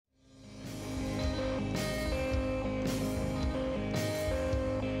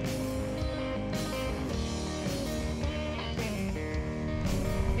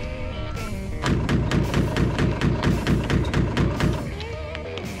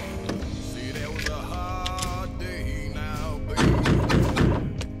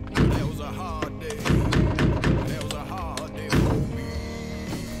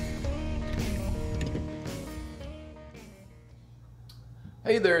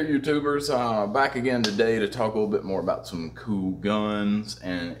there, YouTubers. Back again today to talk a little bit more about some cool guns,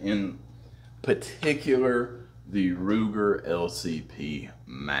 and in particular, the Ruger LCP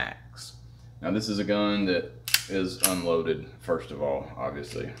MAX. Now, this is a gun that is unloaded, first of all,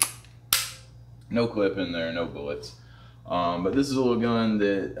 obviously. No clip in there, no bullets. But this is a little gun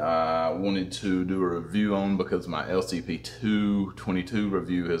that I wanted to do a review on because my LCP 222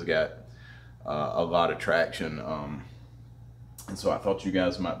 review has got a lot of traction. And so I thought you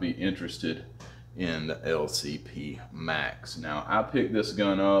guys might be interested in the LCP MAX. Now, I picked this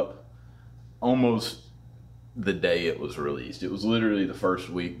gun up almost the day it was released. It was literally the first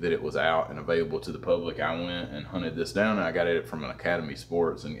week that it was out and available to the public. I went and hunted this down, and I got it from an Academy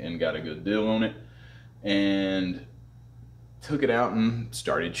Sports and got a good deal on it. And took it out and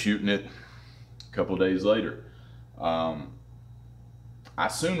started shooting it a couple days later. I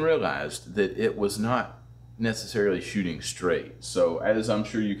soon realized that it was not necessarily shooting straight. So as I'm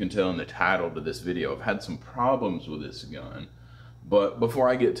sure you can tell in the title to this video, I've had some problems with this gun. But before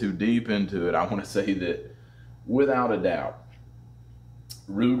I get too deep into it, I want to say that without a doubt,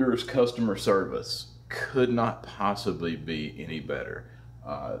 Ruger's customer service could not possibly be any better.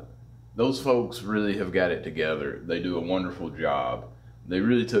 Those folks really have got it together. They do a wonderful job. They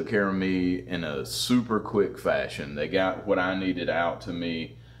really took care of me in a super quick fashion. They got what I needed out to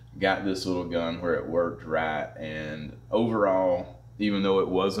me, got this little gun where it worked right, and overall, even though it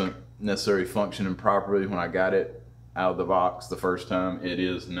wasn't necessarily functioning properly when I got it out of the box the first time, it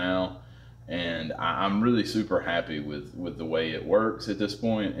is now. And I'm really super happy with the way it works at this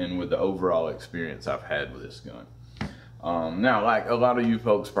point and with the overall experience I've had with this gun. Now, like a lot of you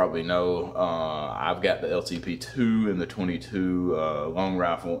folks probably know, I've got the LCP2 and the 22 long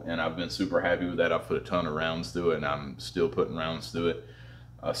rifle, and I've been super happy with that. I've put a ton of rounds through it, and I'm still putting rounds through it.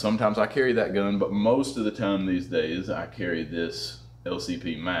 Sometimes I carry that gun, but most of the time these days I carry this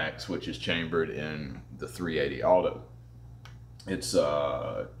LCP MAX, which is chambered in the 380 Auto. It's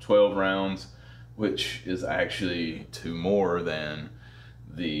 12 rounds, which is actually 2 more than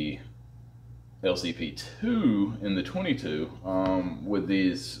the LCP2 in the 22 with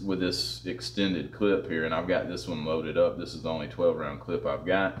this extended clip here, and I've got this one loaded up. This is the only 12 round clip I've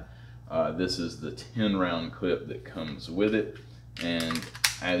got. This is the 10 round clip that comes with it, and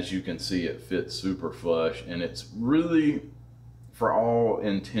as you can see, it fits super flush, and it's really, for all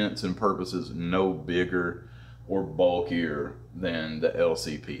intents and purposes, no bigger or bulkier than the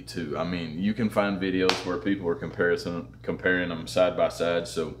LCP2. I mean, you can find videos where people are comparing them side by side,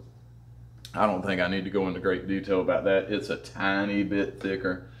 so I don't think I need to go into great detail about that. It's a tiny bit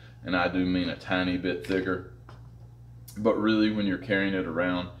thicker, and I do mean a tiny bit thicker. But really, when you're carrying it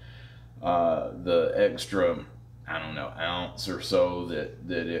around, the extra, I don't know, ounce or so that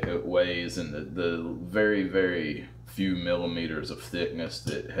it weighs, and the very, very few millimeters of thickness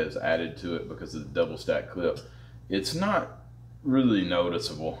that has added to it because of the double stack clip, it's not really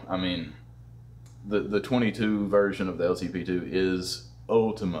noticeable. I mean, the 22 version of the LCP2 is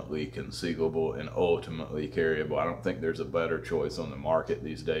ultimately concealable and ultimately carryable. I don't think there's a better choice on the market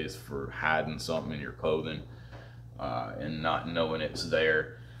these days for hiding something in your clothing and not knowing it's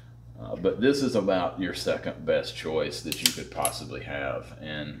there. But this is about your second best choice that you could possibly have.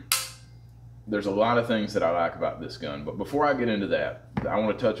 And there's a lot of things that I like about this gun. But before I get into that, I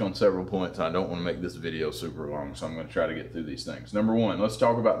want to touch on several points. I don't want to make this video super long, so I'm going to try to get through these things. Number one, let's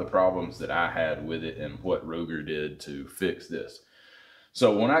talk about the problems that I had with it and what Ruger did to fix this.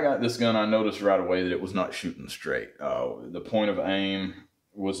 So when I got this gun, I noticed right away that it was not shooting straight. The point of aim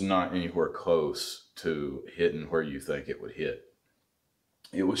was not anywhere close to hitting where you think it would hit.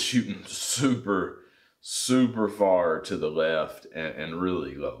 It was shooting super, super far to the left and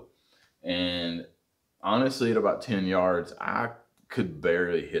really low. And honestly, at about 10 yards, I could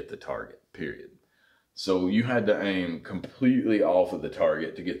barely hit the target, period. So you had to aim completely off of the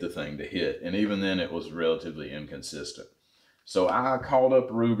target to get the thing to hit. And even then, it was relatively inconsistent. So I called up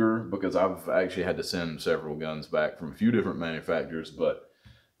Ruger because I've actually had to send several guns back from a few different manufacturers, but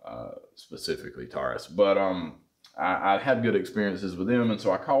specifically Taurus. But I had good experiences with them, and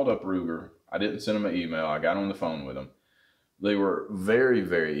so I called up Ruger. I didn't send them an email. I got on the phone with them. They were very,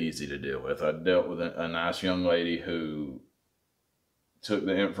 very easy to deal with. I dealt with a nice young lady who took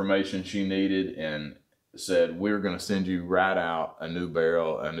the information she needed and said, we're going to send you right out a new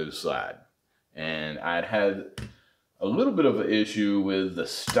barrel, a new slide. And I'd had a little bit of an issue with the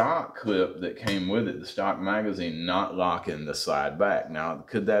stock clip that came with it, the stock magazine, not locking the slide back. Now,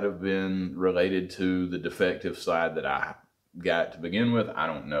 could that have been related to the defective slide that I got to begin with? I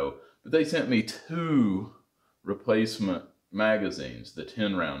don't know. But they sent me 2 replacement magazines, the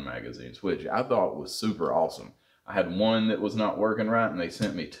 10 round magazines, which I thought was super awesome. I had one that was not working right, and they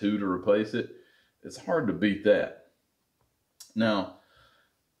sent me 2 to replace it. It's hard to beat that. Now,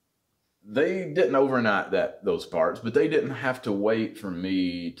 they didn't overnight those parts, but they didn't have to wait for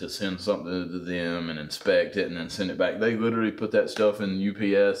me to send something to them and inspect it and then send it back. They literally put that stuff in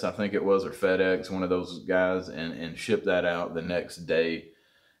UPS, I think it was, or FedEx, one of those guys, and shipped that out the next day.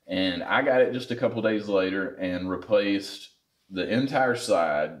 And I got it just a couple days later and replaced the entire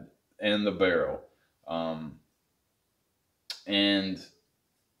side and the barrel. And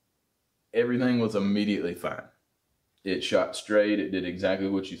everything was immediately fine. It shot straight. It did exactly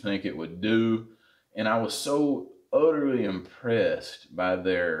what you think it would do. And I was so utterly impressed by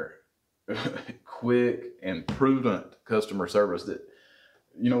their quick and prudent customer service that,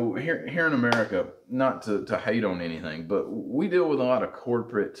 you know, here in America, not to hate on anything, but we deal with a lot of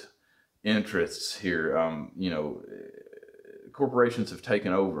corporate interests here. You know, corporations have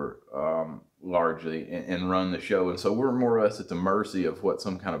taken over largely and run the show. And so we're more or less at the mercy of what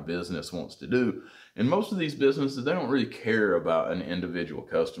some kind of business wants to do. And most of these businesses, they don't really care about an individual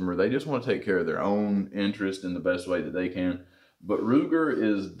customer. They just want to take care of their own interest in the best way that they can. But Ruger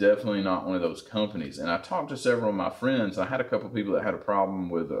is definitely not one of those companies. And I talked to several of my friends. I had a couple of people that had a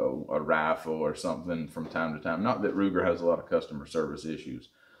problem with a rifle or something from time to time. Not that Ruger has a lot of customer service issues,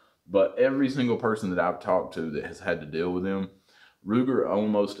 but every single person that I've talked to that has had to deal with them, Ruger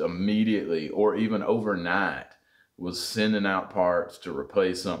almost immediately or even overnight was sending out parts to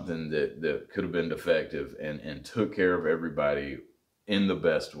replace something that could have been defective and took care of everybody in the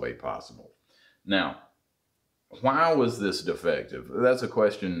best way possible. Now, why was this defective? That's a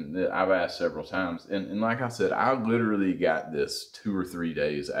question that I've asked several times. And like I said, I literally got this 2 or 3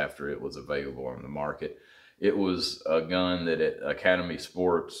 days after it was available on the market. It was a gun that at Academy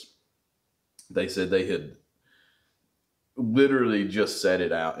Sports, they said they had literally just set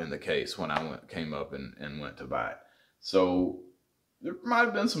it out in the case when I came up and went to buy it. So there might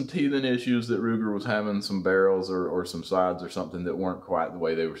have been some teething issues that Ruger was having, some barrels or some sides or something that weren't quite the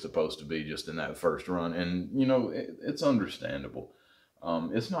way they were supposed to be just in that first run. And, you know, it's understandable.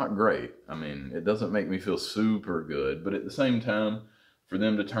 It's not great. I mean, it doesn't make me feel super good, but at the same time, for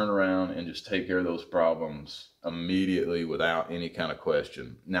them to turn around and just take care of those problems immediately without any kind of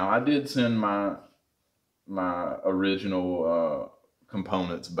question. Now, I did send my original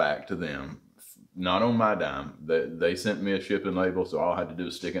components back to them. Not on my dime. They sent me a shipping label, so all I had to do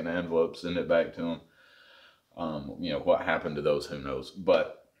was stick it in an envelope, send it back to them. You know, what happened to those, who knows.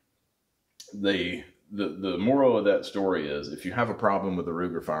 But the moral of that story is, if you have a problem with the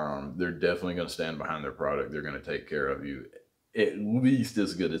Ruger firearm, they're definitely going to stand behind their product. They're going to take care of you at least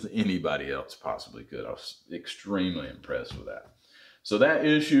as good as anybody else possibly could. I was extremely impressed with that. So that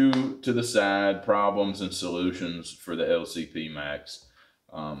issue to the side, problems and solutions for the LCP MAX.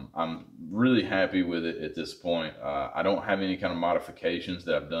 I'm really happy with it at this point. I don't have any kind of modifications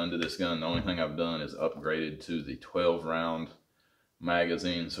that I've done to this gun. The only thing I've done is upgraded to the 12 round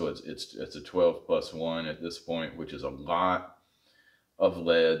magazine. So it's a 12+1 at this point, which is a lot of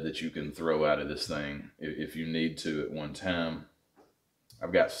lead that you can throw out of this thing if you need to at one time.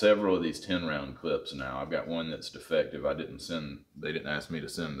 I've got several of these 10 round clips now. I've got one that's defective. They didn't ask me to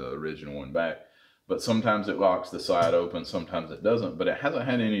send the original one back. But sometimes it locks the side open, sometimes it doesn't. But it hasn't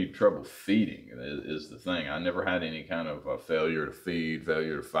had any trouble feeding, is the thing. I never had any kind of failure to feed,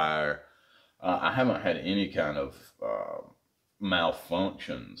 failure to fire. I haven't had any kind of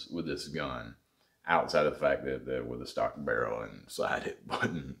malfunctions with this gun, outside of the fact that with a stock barrel and side, it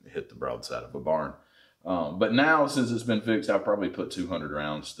wouldn't hit the broadside of a barn. But now, since it's been fixed, I've probably put 200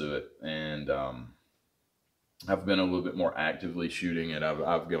 rounds through it. And I've been a little bit more actively shooting it.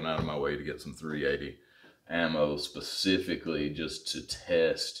 I've gone out of my way to get some 380 ammo specifically just to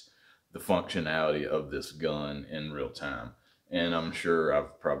test the functionality of this gun in real time. And I'm sure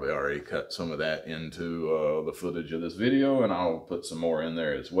I've probably already cut some of that into the footage of this video, and I'll put some more in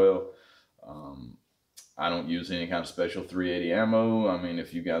there as well. I don't use any kind of special 380 ammo. I mean,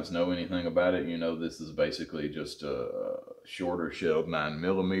 if you guys know anything about it, you know this is basically just a shorter shelled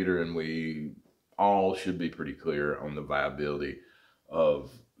 9mm, and we all should be pretty clear on the viability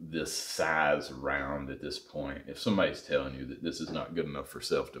of this size round at this point. If somebody's telling you that this is not good enough for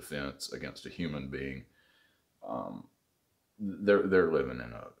self-defense against a human being, they're living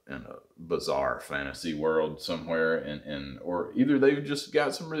in a bizarre fantasy world somewhere, or either they've just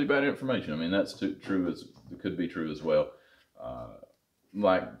got some really bad information. I mean, that's true, it could be true as well.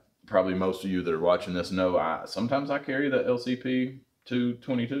 Like probably most of you that are watching this know, sometimes I carry the LCP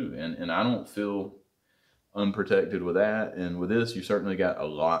 222, and I don't feel unprotected with that. And with this, you certainly got a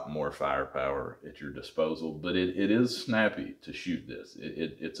lot more firepower at your disposal, but it is snappy to shoot this.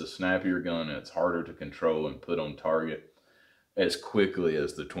 It's a snappier gun, and it's harder to control and put on target as quickly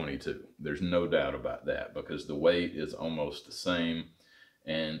as the 22. There's no doubt about that, because the weight is almost the same.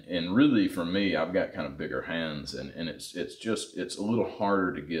 And really, for me, I've got kind of bigger hands, and it's a little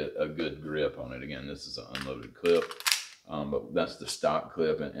harder to get a good grip on it. Again, this is an unloaded clip, but that's the stock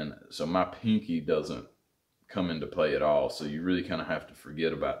clip, and so my pinky doesn't come into play at all. So you really kind of have to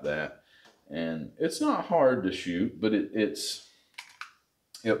forget about that. And it's not hard to shoot, but it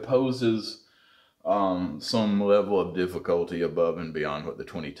poses some level of difficulty above and beyond what the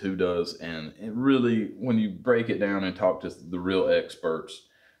 22 does. And it really, when you break it down and talk to the real experts,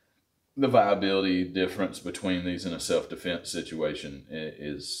 the viability difference between these in a self-defense situation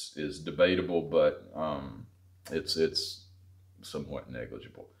is debatable, but it's somewhat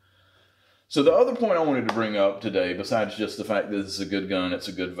negligible. So the other point I wanted to bring up today, besides just the fact that this is a good gun, it's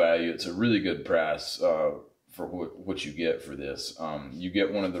a good value, it's a really good price for what you get for this. You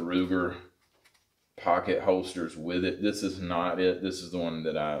get one of the Ruger pocket holsters with it. This is not it. This is the one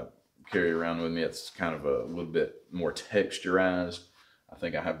that I carry around with me. It's kind of a little bit more texturized. I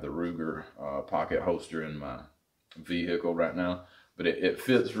think I have the Ruger pocket holster in my vehicle right now. But it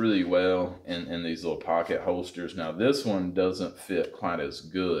fits really well in these little pocket holsters. Now this one doesn't fit quite as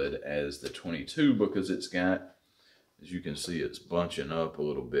good as the 22 because it's got, as you can see, it's bunching up a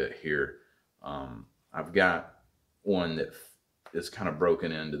little bit here. I've got one that is kind of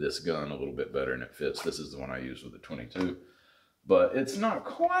broken into this gun a little bit better, and it fits. This is the one I use with the 22. But it's not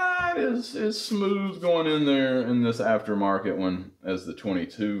quite as smooth going in there in this aftermarket one as the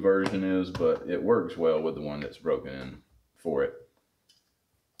 22 version is, but it works well with the one that's broken in for it.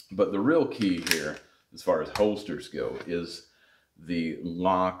 But the real key here, as far as holsters go, is the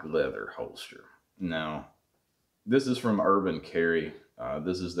lock leather holster. Now, this is from Urban Carry.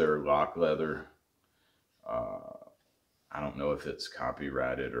 This is their lock leather. I don't know if it's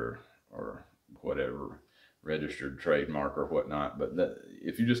copyrighted or whatever, registered trademark or whatnot, but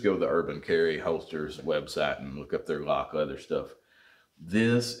if you just go to the Urban Carry holsters website and look up their lock leather stuff,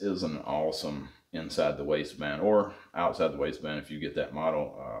 this is an awesome inside the waistband or outside the waistband if you get that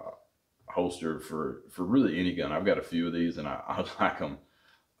model holster for really any gun. I've got a few of these, and I like them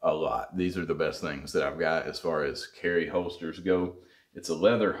a lot. These are the best things that I've got as far as carry holsters go. It's a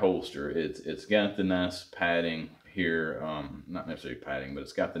leather holster. It's got the nice padding here, not necessarily padding, but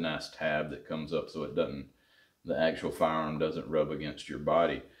it's got the nice tab that comes up so it doesn't, the actual firearm doesn't rub against your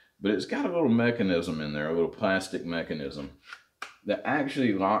body. But it's got a little mechanism in there, a little plastic mechanism that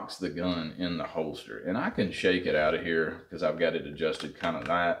actually locks the gun in the holster. And I can shake it out of here because I've got it adjusted kind of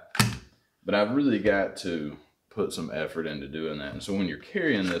light, but I've really got to put some effort into doing that. And so when you're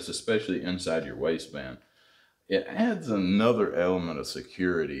carrying this, especially inside your waistband, it adds another element of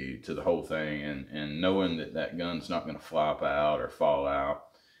security to the whole thing, and knowing that that gun's not going to flop out or fall out.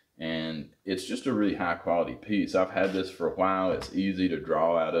 And it's just a really high quality piece. I've had this for a while. It's easy to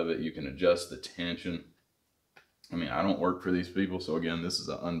draw out of it. You can adjust the tension. I mean, I don't work for these people, so again, this is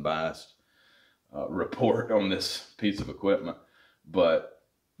an unbiased report on this piece of equipment, but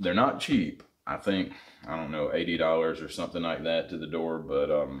they're not cheap. I think, I don't know, $80 or something like that to the door,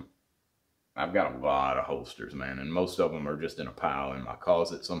 but I've got a lot of holsters, man, and most of them are just in a pile in my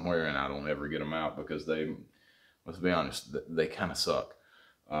closet somewhere, and I don't ever get them out because they, let's be honest, they kind of suck.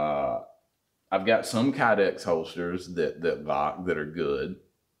 I've got some Kydex holsters that lock, that are good,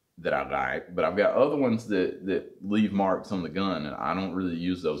 that I like, but I've got other ones that leave marks on the gun, and I don't really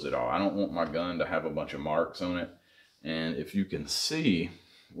use those at all. I don't want my gun to have a bunch of marks on it. And if you can see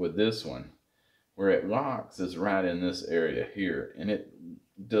with this one, where it locks is right in this area here, and it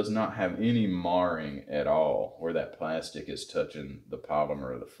does not have any marring at all where that plastic is touching the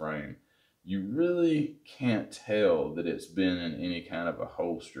polymer of the frame. You really can't tell that it's been in any kind of a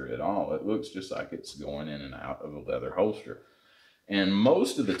holster at all. It looks just like it's going in and out of a leather holster. And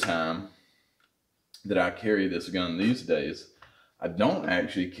most of the time that I carry this gun these days, I don't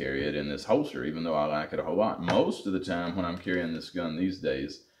actually carry it in this holster, even though I like it a whole lot. Most of the time when I'm carrying this gun these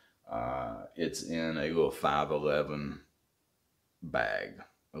days, it's in a little 511 bag,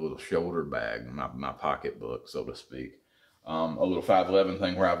 a little shoulder bag, my pocketbook, so to speak. A little 511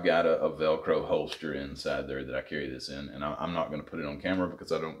 thing where I've got a Velcro holster inside there that I carry this in. And I'm not going to put it on camera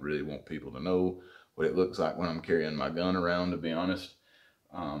because I don't really want people to know what it looks like when I'm carrying my gun around, to be honest.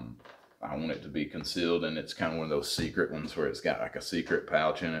 I want it to be concealed, and it's kind of one of those secret ones where it's got like a secret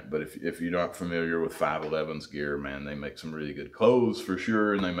pouch in it. But if you're not familiar with 511's gear, man, they make some really good clothes for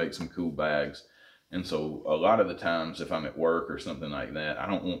sure, and they make some cool bags. And so a lot of the times if I'm at work or something like that, I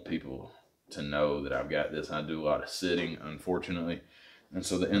don't want people to know that I've got this. I do a lot of sitting, unfortunately. And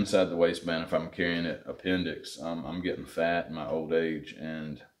so the inside the waistband, if I'm carrying it appendix, I'm getting fat in my old age,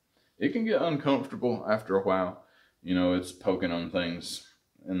 and it can get uncomfortable after a while. You know, it's poking on things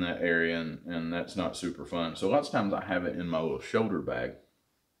in that area, and that's not super fun. So lots of times I have it in my little shoulder bag.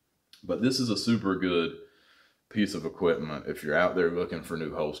 But this is a super good piece of equipment. If you're out there looking for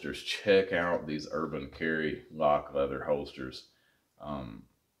new holsters, check out these Urban Carry lock leather holsters.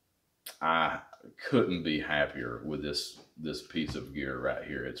 I couldn't be happier with this piece of gear right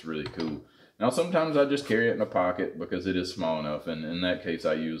here. It's really cool. Now sometimes I just carry it in a pocket because it is small enough, and in that case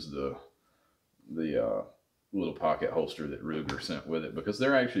I use the little pocket holster that Ruger sent with it, because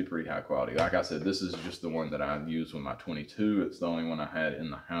they're actually pretty high quality. Like I said, this is just the one that I use with my 22. It's the only one I had in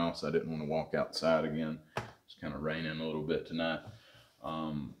the house. I didn't want to walk outside again. It's kind of raining a little bit tonight.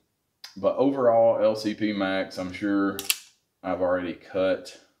 But overall, LCP MAX, I'm sure I've already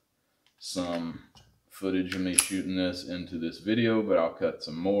cut some footage of me shooting this into this video, but I'll cut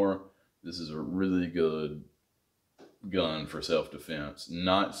some more. This is a really good gun for self-defense.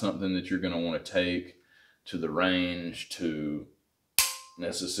 Not something that you're going to want to take to the range to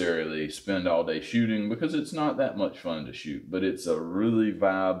necessarily spend all day shooting, because it's not that much fun to shoot, but it's a really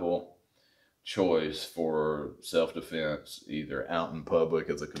viable choice for self-defense, either out in public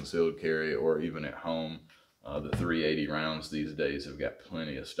as a concealed carry or even at home. The 380 rounds these days have got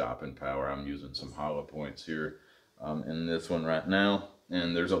plenty of stopping power. I'm using some hollow points here in this one right now,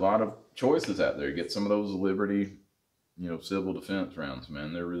 and there's a lot of choices out there. Get some of those Liberty, you know, civil defense rounds,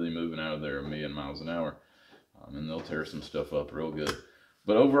 man. They're really moving out of there a million miles an hour, and they'll tear some stuff up real good.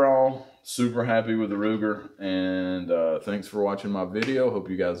 But overall, super happy with the Ruger, and thanks for watching my video. Hope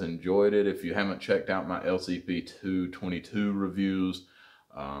you guys enjoyed it. If you haven't checked out my LCP 222 reviews,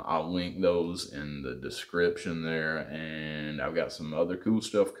 I'll link those in the description there, and I've got some other cool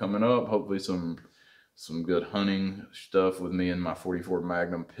stuff coming up. Hopefully some good hunting stuff with me and my 44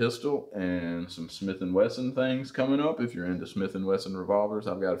 Magnum pistol, and some Smith & Wesson things coming up. If you're into Smith & Wesson revolvers,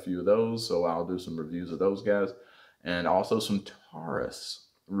 I've got a few of those, so I'll do some reviews of those guys, and also some Taurus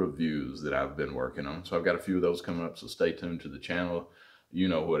reviews that I've been working on. So I've got a few of those coming up, so stay tuned to the channel. You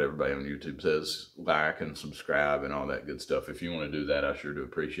know what everybody on YouTube says, like and subscribe and all that good stuff. If you want to do that, I sure do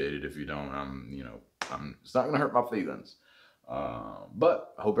appreciate it. If you don't, it's not going to hurt my feelings.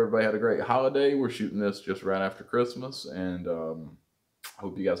 But I hope everybody had a great holiday. We're shooting this just right after Christmas, and I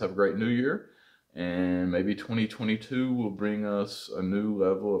hope you guys have a great New Year. And maybe 2022 will bring us a new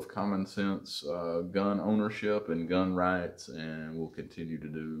level of common sense gun ownership and gun rights, and we'll continue to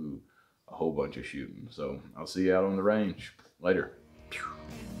do a whole bunch of shooting. So I'll see you out on the range. Later.